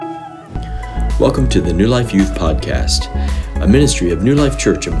Welcome to the New Life Youth Podcast, a ministry of New Life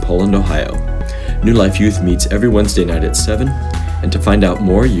Church in Poland, Ohio. New Life Youth meets every Wednesday night at 7, and to find out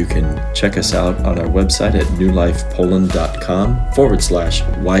more, you can check us out on our website at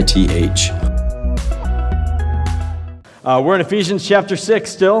newlifepoland.com/YTH. We're in Ephesians chapter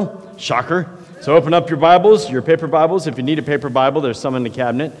 6 still. Shocker. So open up your Bibles, your paper Bibles. If you need a paper Bible, there's some in the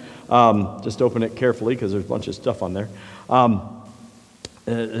cabinet. Just open it carefully because there's a bunch of stuff on there.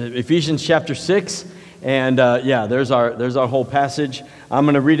 Ephesians chapter 6, and there's our whole passage. I'm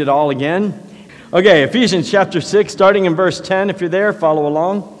going to read it all again. Okay, Ephesians chapter 6, starting in verse 10. If you're there, follow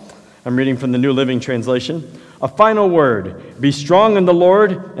along. I'm reading from the New Living Translation. A final word. Be strong in the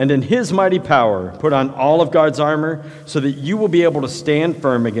Lord and in His mighty power. Put on all of God's armor so that you will be able to stand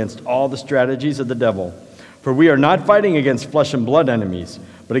firm against all the strategies of the devil. For we are not fighting against flesh and blood enemies,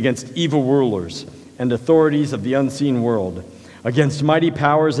 but against evil rulers and authorities of the unseen world, against mighty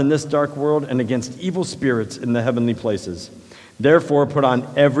powers in this dark world, and against evil spirits in the heavenly places. Therefore, put on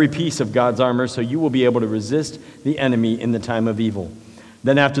every piece of God's armor so you will be able to resist the enemy in the time of evil.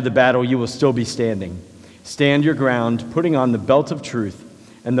 Then after the battle, you will still be standing. Stand your ground, putting on the belt of truth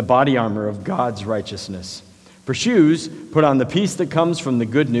and the body armor of God's righteousness. For shoes, put on the peace that comes from the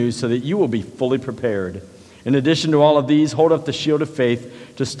good news so that you will be fully prepared. In addition to all of these, hold up the shield of faith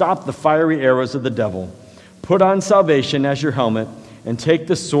to stop the fiery arrows of the devil. Put on salvation as your helmet and take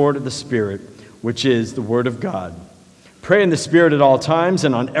the sword of the Spirit, which is the Word of God. Pray in the Spirit at all times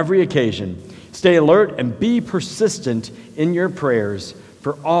and on every occasion. Stay alert and be persistent in your prayers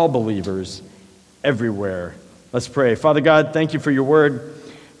for all believers everywhere. Let's pray. Father God, thank you for your word.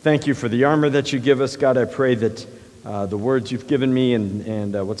 Thank you for the armor that you give us. God, I pray that the words you've given me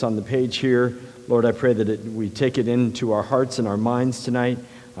and what's on the page here, Lord, I pray that we take it into our hearts and our minds tonight,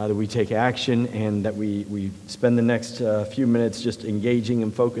 that we take action, and that we spend the next few minutes just engaging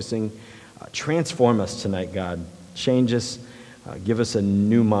and focusing. Transform us tonight, God. Change us. Give us a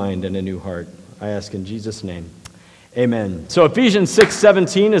new mind and a new heart. I ask in Jesus' name. Amen. So Ephesians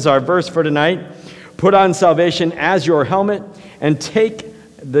 6:17 is our verse for tonight. Put on salvation as your helmet and take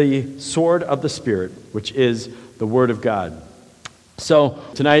the sword of the Spirit, which is the Word of God. So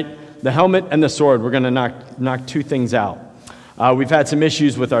tonight, the helmet and the sword, we're going to knock two things out. We've had some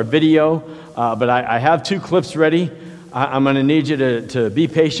issues with our video, but I have two clips ready. I'm going to need you to be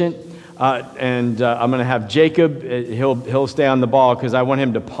patient, and I'm going to have Jacob. He'll stay on the ball because I want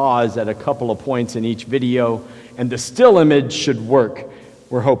him to pause at a couple of points in each video, and the still image should work.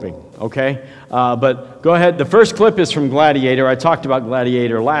 We're hoping, okay? But go ahead. The first clip is from Gladiator. I talked about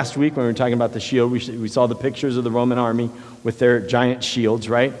Gladiator last week when we were talking about the shield. We saw the pictures of the Roman army with their giant shields,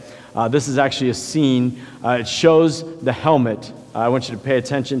 right? This is actually a scene. It shows the helmet. I want you to pay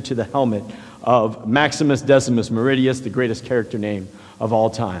attention to the helmet of Maximus Decimus Meridius, the greatest character name of all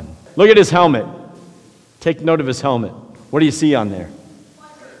time. Look at his helmet. Take note of his helmet. What do you see on there?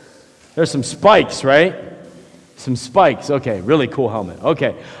 There's some spikes, right? Some spikes. Okay, really cool helmet.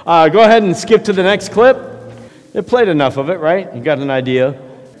 Okay, go ahead and skip to the next clip. It played enough of it, right? You got an idea.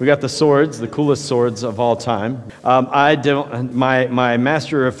 We got the swords, the coolest swords of all time. My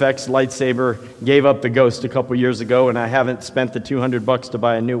Master Effects lightsaber gave up the ghost a couple years ago, and I haven't spent the $200 to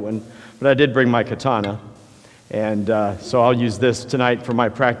buy a new one. But I did bring my katana, and so I'll use this tonight for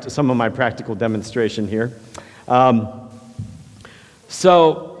some of my practical demonstration here.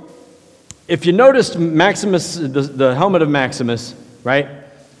 So if you noticed, Maximus, the helmet of Maximus, right,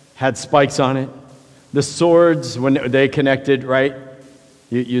 had spikes on it. The swords, when they connected, right?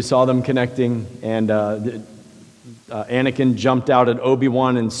 You saw them connecting, and Anakin jumped out at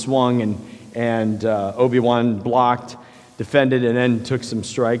Obi-Wan and swung, and Obi-Wan blocked, defended, and then took some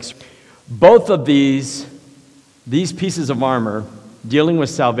strikes. Both of these pieces of armor, dealing with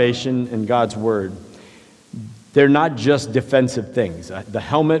salvation and God's word, they're not just defensive things. The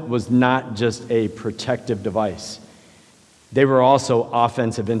helmet was not just a protective device. They were also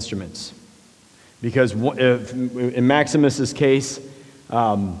offensive instruments. Because in Maximus's case,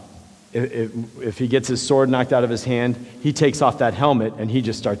 if he gets his sword knocked out of his hand, he takes off that helmet and he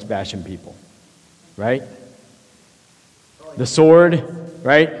just starts bashing people, right? The sword,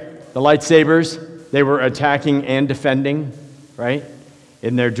 right? The lightsabers, they were attacking and defending, right?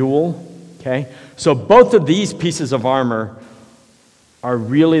 In their duel, okay? So both of these pieces of armor are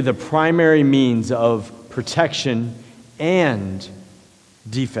really the primary means of protection and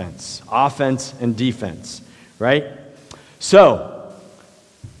defense, offense and defense, right? So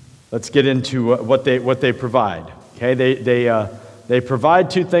let's get into what they provide. Okay, they provide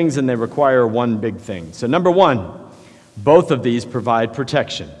two things and they require one big thing. So number one, both of these provide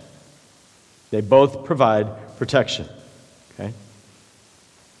protection. They both provide protection. Okay.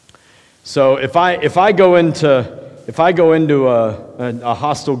 So if I go into a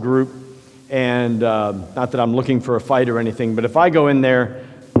hostile group, and not that I'm looking for a fight or anything, but if I go in there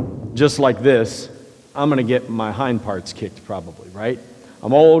just like this, I'm going to get my hind parts kicked probably, right?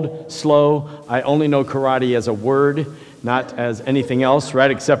 I'm old, slow. I only know karate as a word, not as anything else,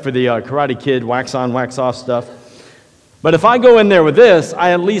 right? Except for the Karate Kid wax on, wax off stuff. But if I go in there with this,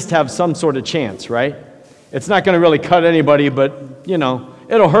 I at least have some sort of chance, right? It's not going to really cut anybody, but,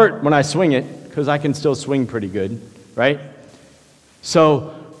 it'll hurt when I swing it because I can still swing pretty good, right?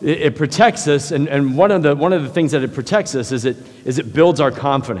 So it protects us, and one of the things that it protects us is it builds our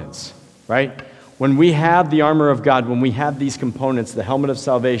confidence, right? When we have the armor of God, when we have these components, the helmet of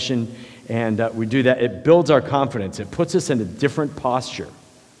salvation, and we do that, it builds our confidence. It puts us in a different posture,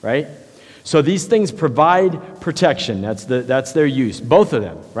 right? So these things provide protection. That's their use, both of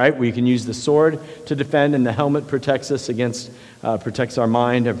them, right? We can use the sword to defend, and the helmet protects us against, protects our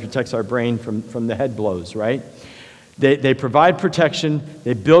mind and protects our brain from the head blows, right? They provide protection.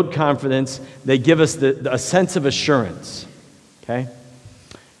 They build confidence. They give us a sense of assurance, okay?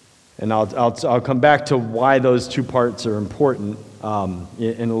 And I'll come back to why those two parts are important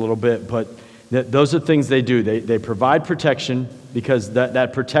in a little bit, but those are things they do. They provide protection because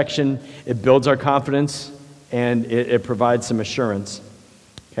that protection, it builds our confidence and it provides some assurance,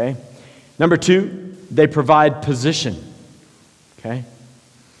 okay? Number two, they provide position, okay?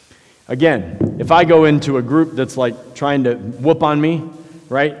 Again, if I go into a group that's like trying to whoop on me,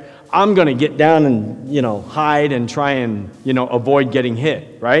 right, I'm going to get down and, hide and try and, avoid getting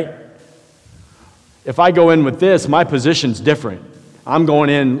hit, right? If I go in with this, my position's different. I'm going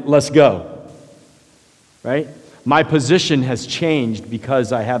in, let's go, right? My position has changed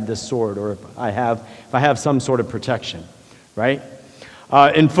because I have this sword, or if I have some sort of protection, right?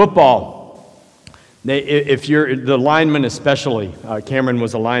 In football, if you're the lineman especially, Cameron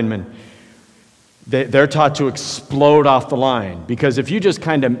was a lineman, they're taught to explode off the line, because if you just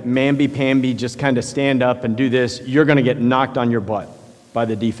kind of mamby-pamby, just kind of stand up and do this, you're going to get knocked on your butt by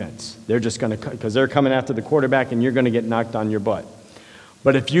the defense. They're just going to, because they're coming after the quarterback, and you're going to get knocked on your butt.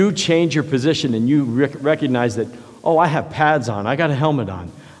 But if you change your position and you recognize that, oh, I have pads on, I got a helmet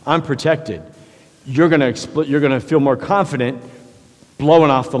on, I'm protected, you're going to feel more confident blowing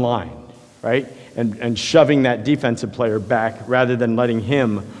off the line, right? And shoving that defensive player back rather than letting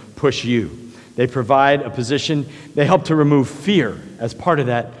him push you. They provide a position. They help to remove fear as part of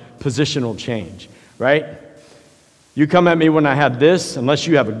that positional change, right? You come at me when I have this, unless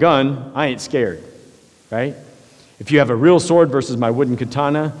you have a gun, I ain't scared, right? If you have a real sword versus my wooden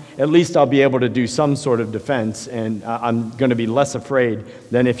katana, at least I'll be able to do some sort of defense, and I'm going to be less afraid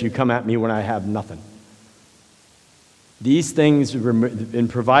than if you come at me when I have nothing. These things, in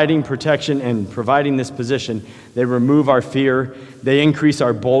providing protection and providing this position, they remove our fear. They increase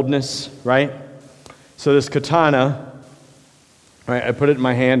our boldness, right? So this katana, right, I put it in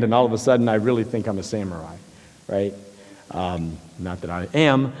my hand, and all of a sudden I really think I'm a samurai, right? Not that I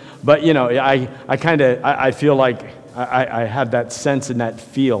am, but I feel like I have that sense and that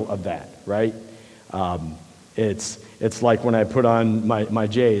feel of that, right? It's like when I put on my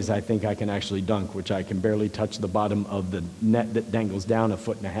J's, I think I can actually dunk, which I can barely touch the bottom of the net that dangles down 1.5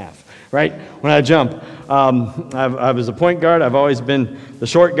 feet, right? When I jump, I was a point guard. I've always been the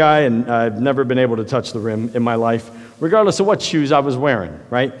short guy, and I've never been able to touch the rim in my life, regardless of what shoes I was wearing,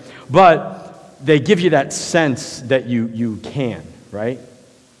 right? But they give you that sense that you can, right?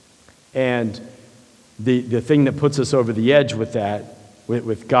 And the thing that puts us over the edge with that,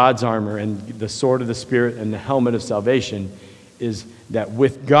 with God's armor and the sword of the Spirit and the helmet of salvation, is that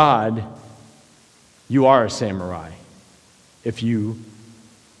with God, you are a samurai if you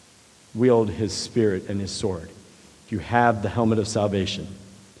wield his Spirit and his sword. If you have the helmet of salvation,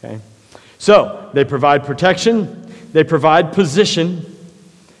 okay? So, they provide protection, they provide position,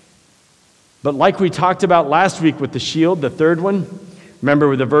 but like we talked about last week with the shield, the third one, remember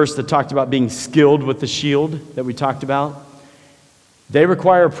with the verse that talked about being skilled with the shield that we talked about? They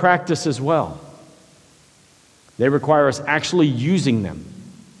require practice as well. They require us actually using them,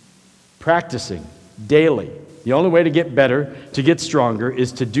 practicing daily. The only way to get better, to get stronger,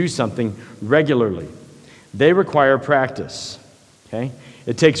 is to do something regularly. They require practice, okay?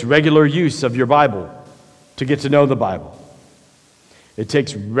 It takes regular use of your Bible to get to know the Bible. It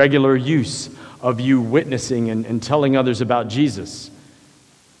takes regular use of you witnessing and telling others about Jesus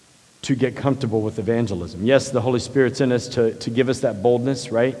to get comfortable with evangelism. Yes, the Holy Spirit's in us to give us that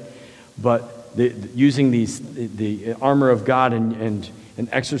boldness, right? But using the armor of God and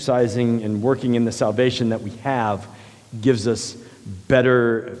exercising and working in the salvation that we have gives us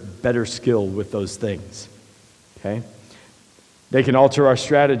better skill with those things, okay? They can alter our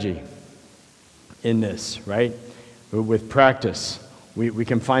strategy. in this, right? With practice, we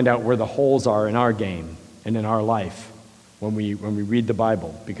can find out where the holes are in our game and in our life when we read the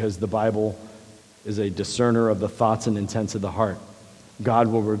Bible, because the Bible is a discerner of the thoughts and intents of the heart. God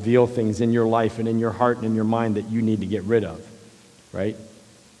will reveal things in your life and in your heart and in your mind that you need to get rid of, right?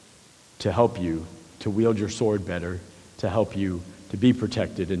 To help you to wield your sword better, to help you to be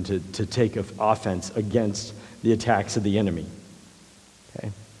protected and to take offense against the attacks of the enemy.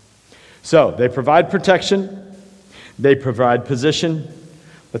 Okay? So they provide protection, they provide position,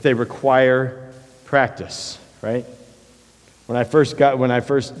 but they require practice, right? When I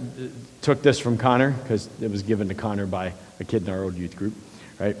first took this from Connor, because it was given to Connor by a kid in our old youth group,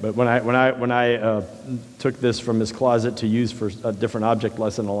 right? But when I took this from his closet to use for a different object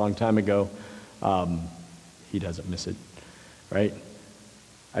lesson a long time ago, he doesn't miss it, right?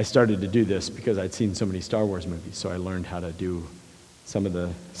 I started to do this because I'd seen so many Star Wars movies, so I learned how to do some of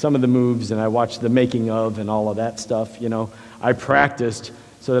the moves, and I watched the making of and all of that stuff. You know, I practiced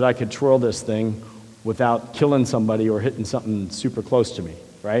so that I could twirl this thing without killing somebody or hitting something super close to me,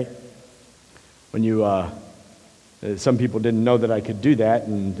 right? When some people didn't know that I could do that,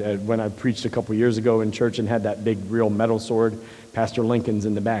 and when I preached a couple years ago in church and had that big real metal sword, Pastor Lincoln's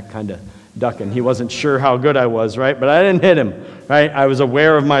in the back kind of ducking. He wasn't sure how good I was, right? But I didn't hit him, right? I was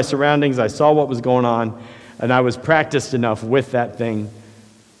aware of my surroundings. I saw what was going on, and I was practiced enough with that thing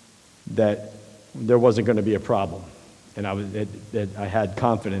that there wasn't going to be a problem. And I had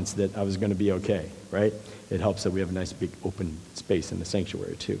confidence that I was going to be okay, right? It helps that we have a nice big open space in the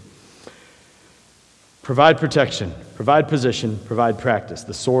sanctuary too. Provide protection, provide position, provide practice,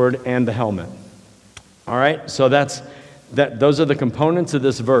 the sword and the helmet. All right, so those are the components of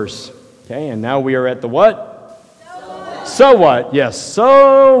this verse. Okay, and now we are at the what? So what? Yes,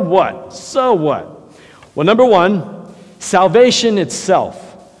 so what? So what? Well, number one, salvation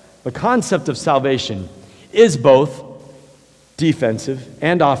itself, the concept of salvation is both defensive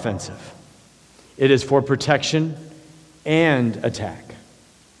and offensive. It is for protection and attack,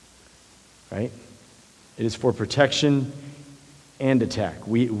 right? It is for protection and attack.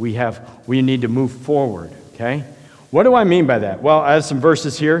 We need to move forward, okay? What do I mean by that? Well, I have some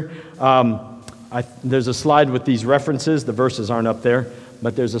verses here. There's a slide with these references. The verses aren't up there,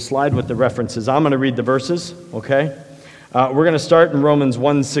 but there's a slide with the references. I'm going to read the verses, okay? We're going to start in Romans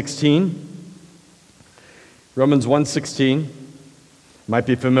 1:16. Romans 1:16 might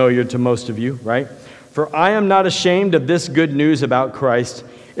be familiar to most of you, right? For I am not ashamed of this good news about Christ.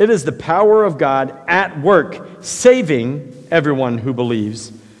 It is the power of God at work, saving everyone who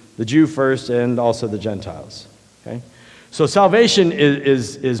believes, the Jew first and also the Gentiles. Okay? So salvation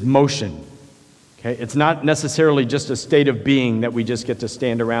is motion. Okay? It's not necessarily just a state of being that we just get to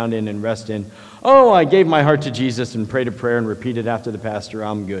stand around in and rest in. Oh, I gave my heart to Jesus and prayed a prayer and repeated after the pastor,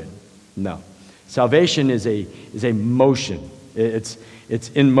 I'm good. No. Salvation is a motion. It's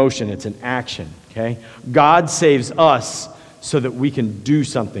in motion. It's an action. Okay? God saves us so that we can do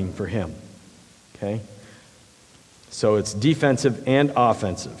something for him. Okay? So it's defensive and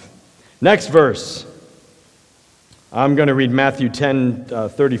offensive. Next verse. I'm going to read Matthew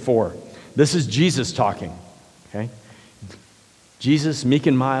 10:34. This is Jesus talking. Okay? Jesus, meek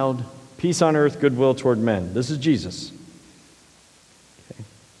and mild, peace on earth, goodwill toward men. This is Jesus. Okay.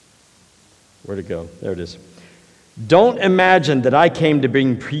 Where'd it go? There it is. Don't imagine that I came to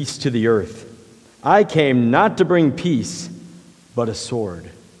bring peace to the earth. I came not to bring peace, but a sword.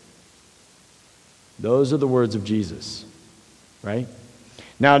 Those are the words of Jesus, right?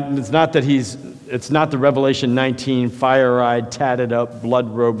 Now, it's not the Revelation 19 fire-eyed, tatted up, blood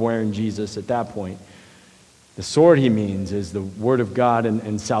robe wearing Jesus at that point. The sword he means is the word of God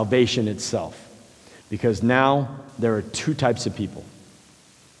and salvation itself. Because now there are two types of people.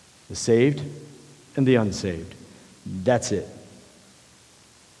 The saved and the unsaved. That's it.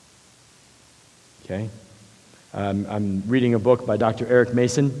 Okay? I'm reading a book by Dr. Eric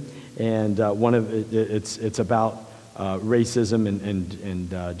Mason, and it's about racism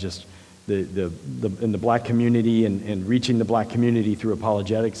and just in the black community and reaching the black community through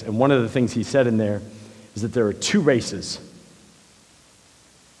apologetics. And one of the things he said in there is that there are two races.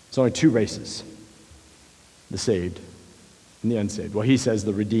 There's only two races: the saved and the unsaved. Well, he says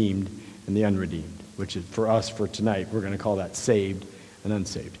the redeemed and the unredeemed, which is for us for tonight, we're going to call that saved and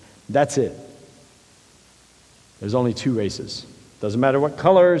unsaved. That's it. There's only two races. Doesn't matter what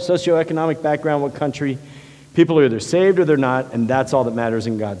color, socioeconomic background, what country. People are either saved or they're not, and that's all that matters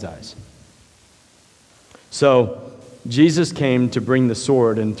in God's eyes. So Jesus came to bring the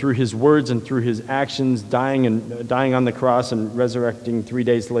sword, and through his words and through his actions, dying on the cross and resurrecting 3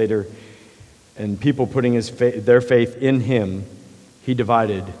 days later, and people putting their faith in him, he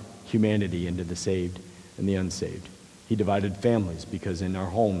divided humanity into the saved and the unsaved. He divided families because in our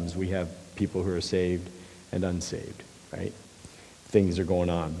homes we have people who are saved and unsaved, right? Things are going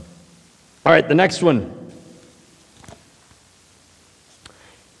on. All right, the next one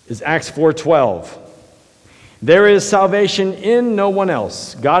is Acts 4:12. There is salvation in no one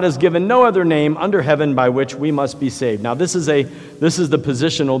else. God has given no other name under heaven by which we must be saved. Now this is the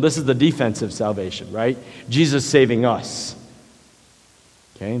positional, this is the defensive salvation, right? Jesus saving us.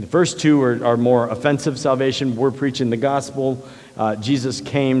 Okay, the first two are more offensive salvation. We're preaching the gospel. Jesus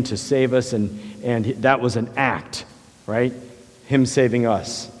came to save us, and that was an act, right? Him saving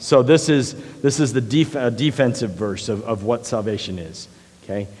us. So this is the defensive verse of what salvation is.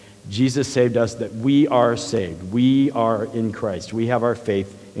 Okay, Jesus saved us that we are saved. We are in Christ. We have our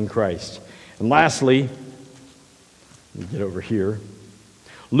faith in Christ. And lastly, let me get over here.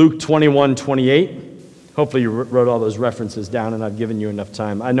 Luke 21:28. Hopefully you wrote all those references down and I've given you enough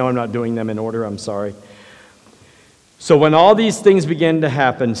time. I know I'm not doing them in order. I'm sorry. So when all these things begin to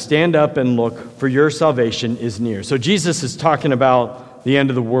happen, stand up and look, for your salvation is near. So Jesus is talking about the end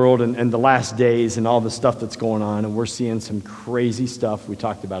of the world and the last days and all the stuff that's going on, and we're seeing some crazy stuff. We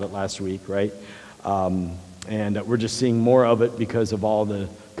talked about it last week, right? And we're just seeing more of it because of all the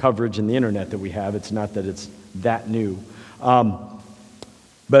coverage and the internet that we have. It's not that it's that new.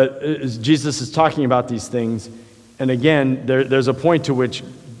 But as Jesus is talking about these things, and again, there's a point to which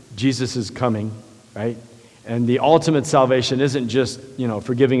Jesus is coming, right? And the ultimate salvation isn't just,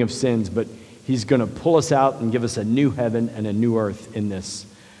 forgiving of sins, but he's going to pull us out and give us a new heaven and a new earth in this,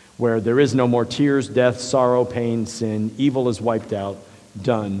 where there is no more tears, death, sorrow, pain, sin. Evil is wiped out,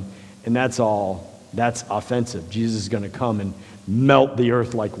 done. And that's offensive. Jesus is going to come and melt the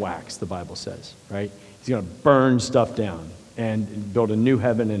earth like wax, the Bible says, right? He's going to burn stuff down and build a new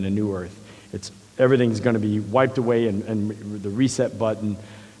heaven and a new earth. Everything's going to be wiped away, and the reset button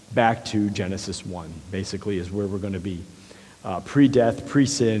back to Genesis 1, basically, is where we're going to be. Pre-death,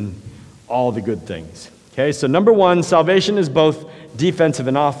 pre-sin, all the good things. Okay, so number one, salvation is both defensive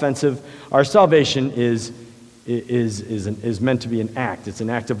and offensive. Our salvation is meant to be an act. It's an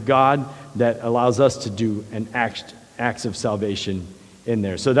act of God that allows us to do an acts of salvation in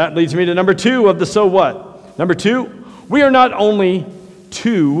there. So that leads me to number two of the so what. Number two, we are not only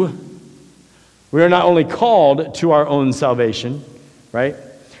called to our own salvation, right?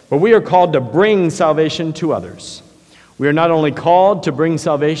 But we are called to bring salvation to others. We are not only called to bring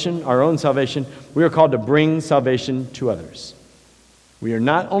salvation, our own salvation, we are called to bring salvation to others. We are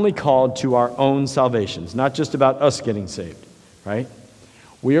not only called to our own salvation. It's not just about us getting saved, right?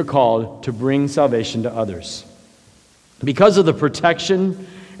 We are called to bring salvation to others. Because of the protection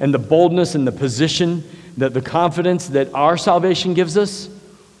and the boldness and the position, that the confidence that our salvation gives us,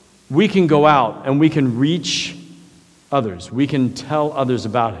 we can go out and we can reach others. We can tell others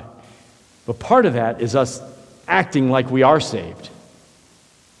about it. But part of that is us acting like we are saved.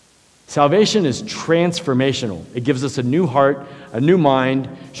 Salvation is transformational. It gives us a new heart, a new mind,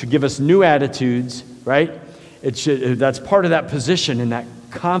 should give us new attitudes, right? That's part of that position and that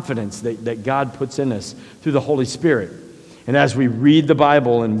confidence that God puts in us through the Holy Spirit. And as we read the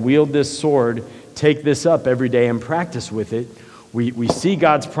Bible and wield this sword, take this up every day and practice with it, we see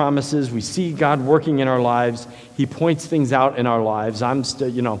God's promises. We see God working in our lives. He points things out in our lives. I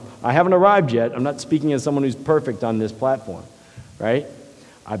haven't arrived yet. I'm not speaking as someone who's perfect on this platform, right?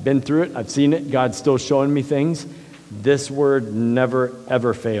 I've been through it. I've seen it. God's still showing me things. This word never,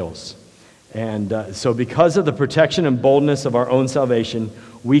 ever fails. And so because of the protection and boldness of our own salvation,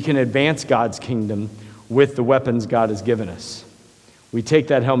 we can advance God's kingdom with the weapons God has given us. We take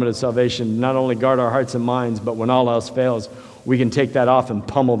that helmet of salvation, not only guard our hearts and minds, but when all else fails, we can take that off and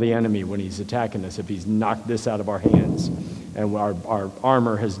pummel the enemy when he's attacking us, if he's knocked this out of our hands and our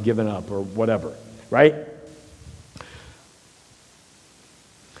armor has given up or whatever, right?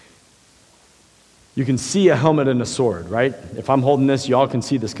 You can see a helmet and a sword, right? If I'm holding this, y'all can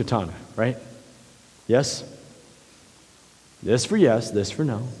see this katana, right? Yes? This for yes, this for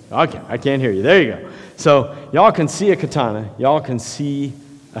no. Okay, I can't hear you. There you go. So y'all can see a katana. Y'all can see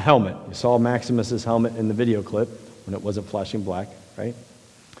a helmet. You saw Maximus's helmet in the video clip when it wasn't flashing black, right?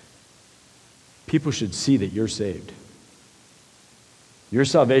 People should see that you're saved. Your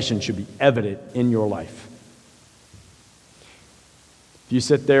salvation should be evident in your life. If you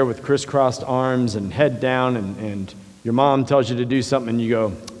sit there with crisscrossed arms and head down and your mom tells you to do something and you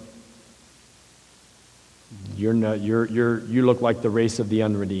go, you look like the race of the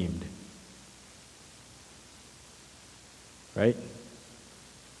unredeemed. Right?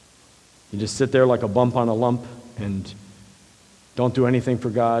 You just sit there like a bump on a lump and don't do anything for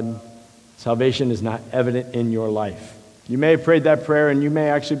God. Salvation is not evident in your life. You may have prayed that prayer and you may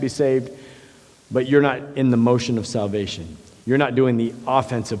actually be saved, but you're not in the motion of salvation. You're not doing the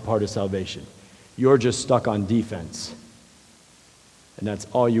offensive part of salvation. You're just stuck on defense. And that's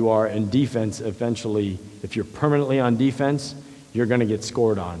all you are. And defense, eventually, if you're permanently on defense, you're going to get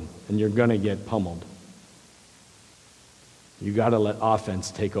scored on and you're going to get pummeled. You got to let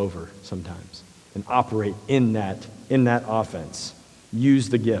offense take over sometimes and operate in that offense. Use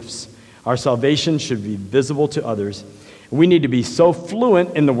the gifts. Our salvation should be visible to others. We need to be so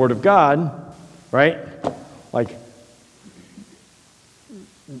fluent in the Word of God, right? Like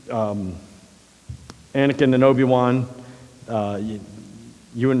Anakin and Obi-Wan,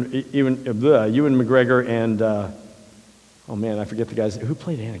 Ewan McGregor, and oh man, I forget the guys who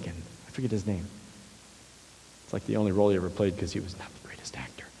played Anakin. I forget his name. It's like the only role he ever played because he was not the greatest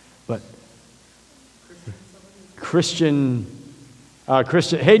actor. But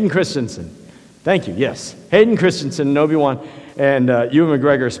Hayden Christensen. Thank you, yes. Hayden Christensen and Obi-Wan and Ewan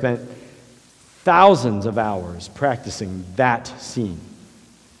McGregor spent thousands of hours practicing that scene.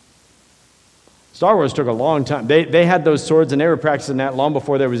 Star Wars took a long time. They had those swords and they were practicing that long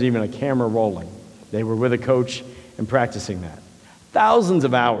before there was even a camera rolling. They were with a coach and practicing that. Thousands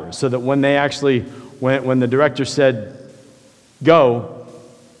of hours so that when they actually, when the director said, go,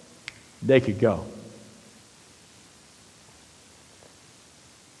 they could go.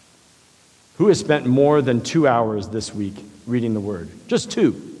 Who has spent more than 2 hours this week reading the Word? Just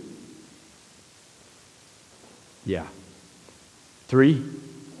 2. Yeah. 3?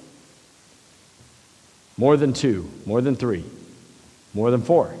 More than 2. More than 3. More than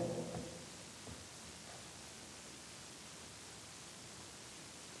 4.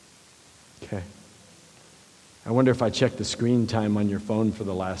 Okay. I wonder if I checked the screen time on your phone for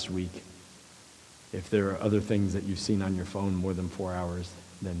the last week, if there are other things that you've seen on your phone more than 4 hours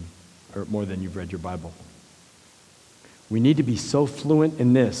or more than you've read your Bible. We need to be so fluent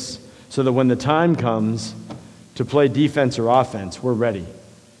in this so that when the time comes to play defense or offense, we're ready.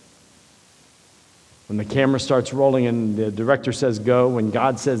 When the camera starts rolling and the director says go, when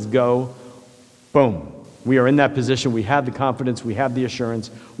God says go, boom. We are in that position. We have the confidence. We have the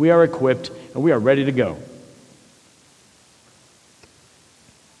assurance. We are equipped, and we are ready to go.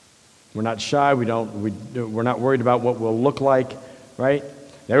 We're not shy. We're not worried about what we'll look like, right?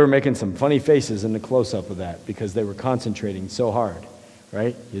 They were making some funny faces in the close-up of that because they were concentrating so hard,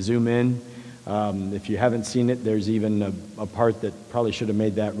 right? You zoom in. If you haven't seen it, there's even a part that probably should have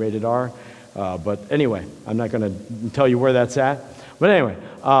made that rated R. But anyway, I'm not going to tell you where that's at. But anyway,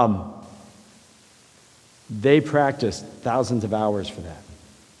 they practiced thousands of hours for that,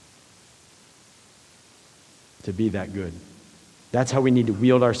 to be that good. That's how we need to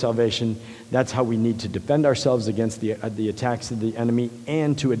wield our salvation. That's how we need to defend ourselves against the attacks of the enemy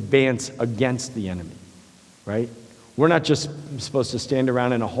and to advance against the enemy, right? We're not just supposed to stand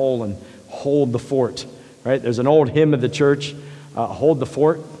around in a hole and hold the fort, right? There's an old hymn of the church, hold the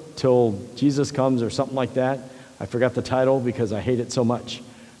fort till Jesus comes or something like that. I forgot the title because I hate it so much,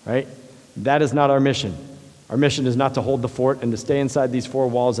 right? That is not our mission. Our mission is not to hold the fort and to stay inside these 4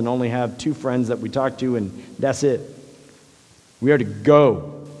 walls and only have 2 friends that we talk to and that's it. We are to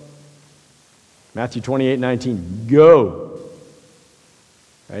go. Matthew 28:19, go.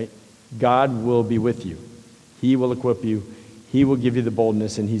 Right? God will be with you. He will equip you. He will give you the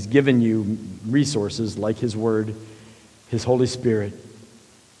boldness, and He's given you resources like His Word, His Holy Spirit,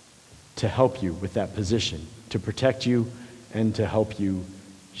 to help you with that position, to protect you, and to help you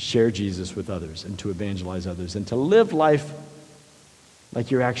share Jesus with others, and to evangelize others, and to live life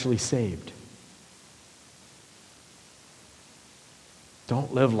like you're actually saved.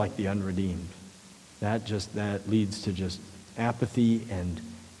 Don't live like the unredeemed. That leads to just apathy and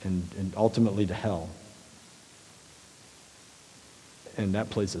ultimately to hell. And that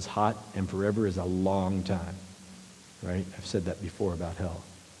place is hot, and forever is a long time, right? I've said that before about hell.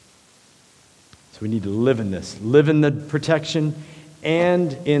 So we need to live in this, live in the protection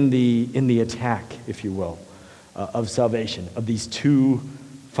and in the attack, if you will, of salvation, of these 2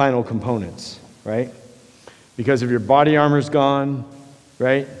 final components, right? Because if your body armor's gone,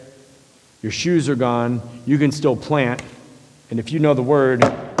 right? Your shoes are gone. You can still plant. And if you know the Word,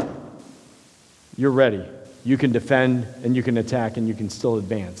 you're ready. You can defend and you can attack and you can still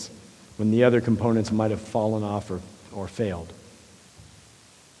advance when the other components might have fallen off or failed.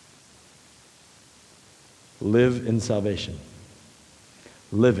 Live in salvation.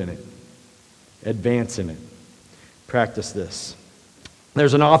 Live in it. Advance in it. Practice this.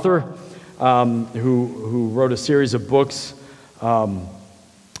 There's an author who wrote a series of books.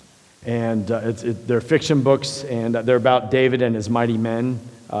 They're fiction books, and they're about David and his mighty men.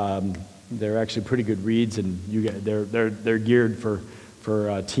 they're actually pretty good reads, and they're geared for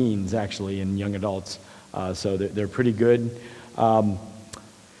teens actually and young adults. So they're pretty good.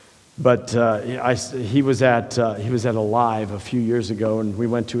 But he was at Alive a few years ago, and we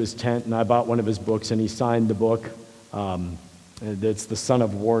went to his tent, and I bought one of his books, and he signed the book. It's the Son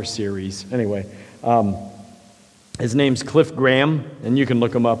of War series. Anyway, his name's Cliff Graham, and you can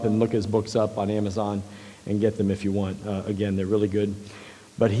look him up and look his books up on Amazon and get them if you want. Again, they're really good.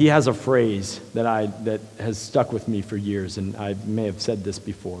 But he has a phrase that has stuck with me for years, and I may have said this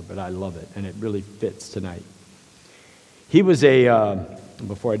before, but I love it, and it really fits tonight. He was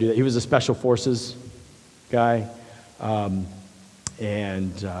before I do that, he was a Special Forces guy,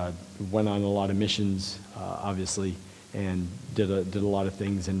 and went on a lot of missions, obviously, and did a lot of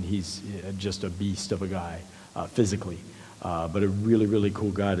things, and he's just a beast of a guy, physically, but a really, really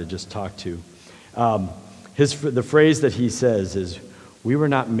cool guy to just talk to. The phrase that he says is, "We were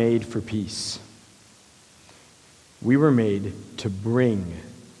not made for peace. We were made to bring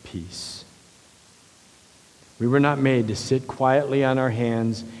peace. We were not made to sit quietly on our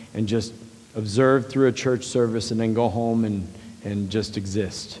hands and just observe through a church service and then go home and just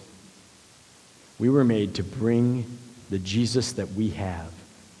exist. We were made to bring the Jesus that we have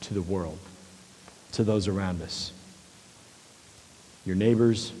to the world, to those around us. Your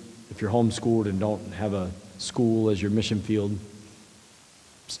neighbors, if you're homeschooled and don't have a school as your mission field,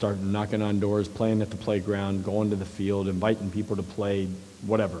 start knocking on doors, playing at the playground, going to the field, inviting people to play,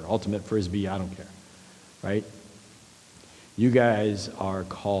 whatever, ultimate frisbee, I don't care, right? You guys are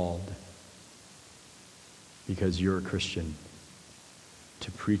called, because you're a Christian,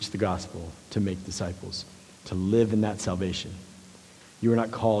 to preach the gospel, to make disciples, to live in that salvation. You are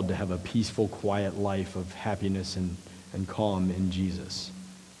not called to have a peaceful, quiet life of happiness and calm in Jesus,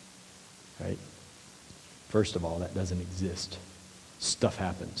 right? First of all, that doesn't exist. Stuff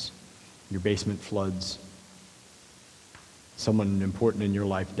happens. Your basement floods. Someone important in your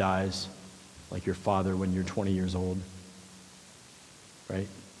life dies, like your father when you're 20 years old, right?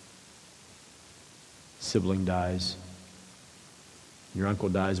 Sibling dies. Your uncle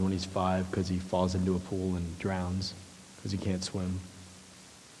dies when he's 5 because he falls into a pool and drowns because he can't swim.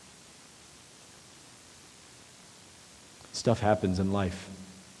 Stuff happens in life.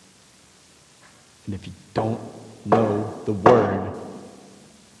 And if you don't know the word,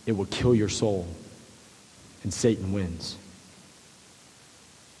 it will kill your soul, and Satan wins.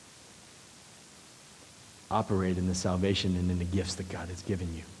 Operate in the salvation and in the gifts that God has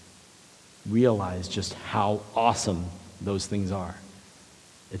given you. Realize just how awesome those things are.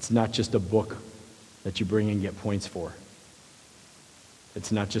 It's not just a book that you bring and get points for.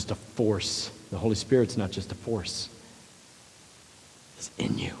 It's not just a force. The Holy Spirit's not just a force. It's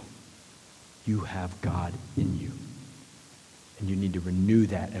in you. You have God in you. And you need to renew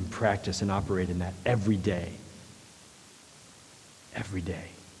that and practice and operate in that every day. Every day.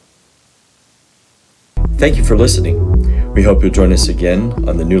 Thank you for listening. We hope you'll join us again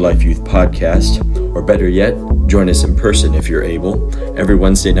on the New Life Youth podcast, or better yet, join us in person if you're able, every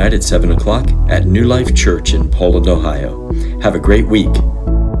Wednesday night at 7 o'clock at New Life Church in Poland, Ohio. Have a great week.